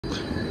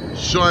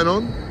Shine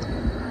on.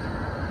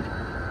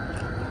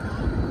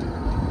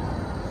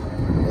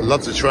 I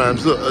love the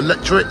trams. Look,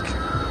 electric.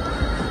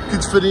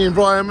 Good for the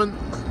environment.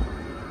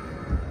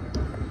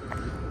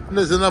 And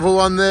there's another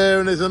one there,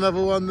 and there's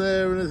another one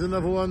there, and there's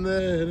another one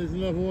there, and there's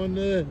another one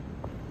there.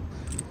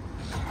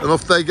 And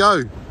off they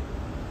go.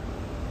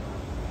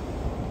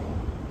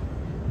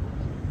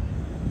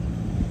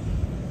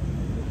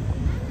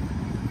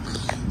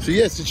 So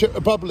yes, the Czech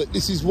Republic,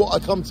 this is what I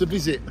come to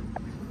visit.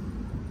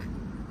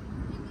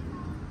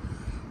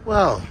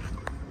 Wow.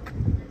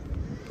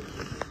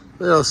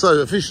 They are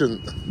so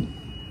efficient.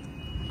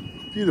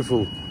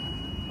 Beautiful.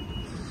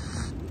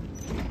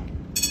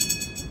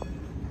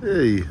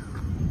 Hey.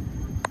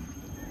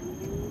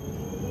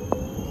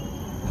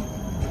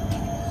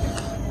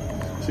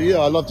 So yeah,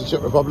 I love the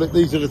Czech Republic.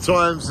 These are the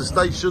times, the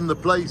station, the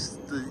place,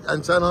 the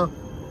antenna.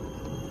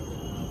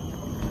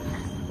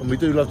 And we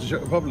do love the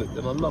Czech Republic,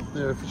 and I love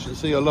their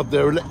efficiency. I love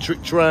their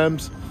electric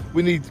trams.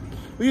 We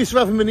used to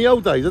have them in the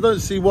old days. I don't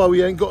see why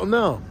we ain't got them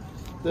now.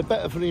 They're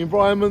better for the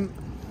environment.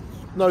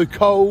 No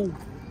coal,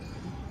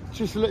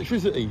 just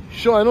electricity.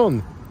 Shine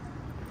on.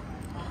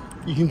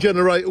 You can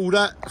generate all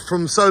that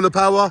from solar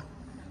power.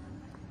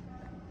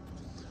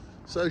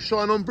 So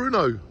shine on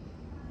Brno.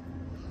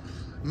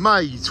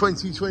 May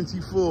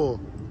 2024.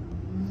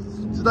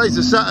 Today's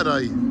a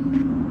Saturday.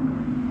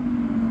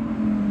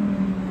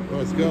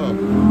 Nice car.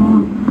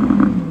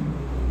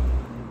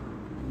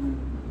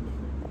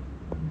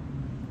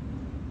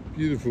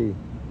 Beautiful.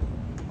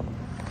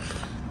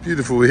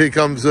 Beautiful. Here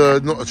comes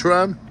not a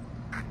tram.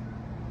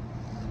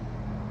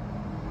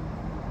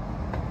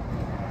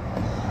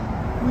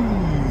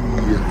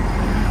 Whee.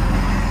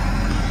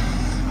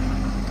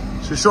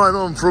 So shine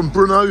on from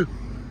Brno.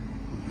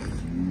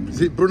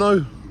 Is it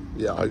Brno?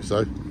 Yeah, I hope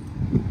so.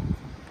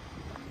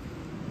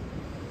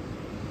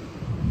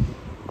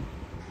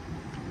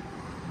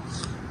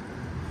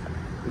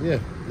 Yeah,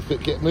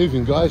 let's get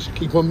moving, guys.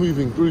 Keep on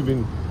moving,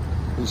 grooving,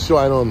 and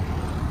shine on.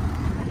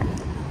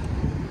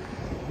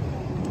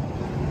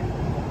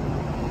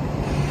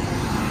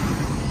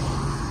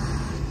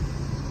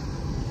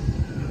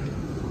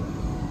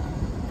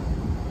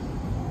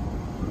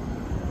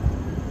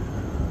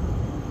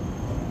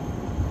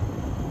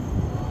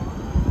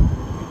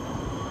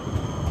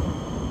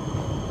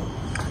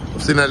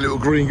 I've seen that little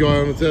green guy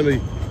on the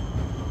telly.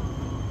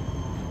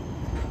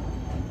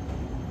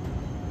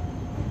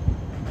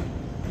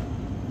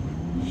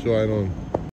 Shine on.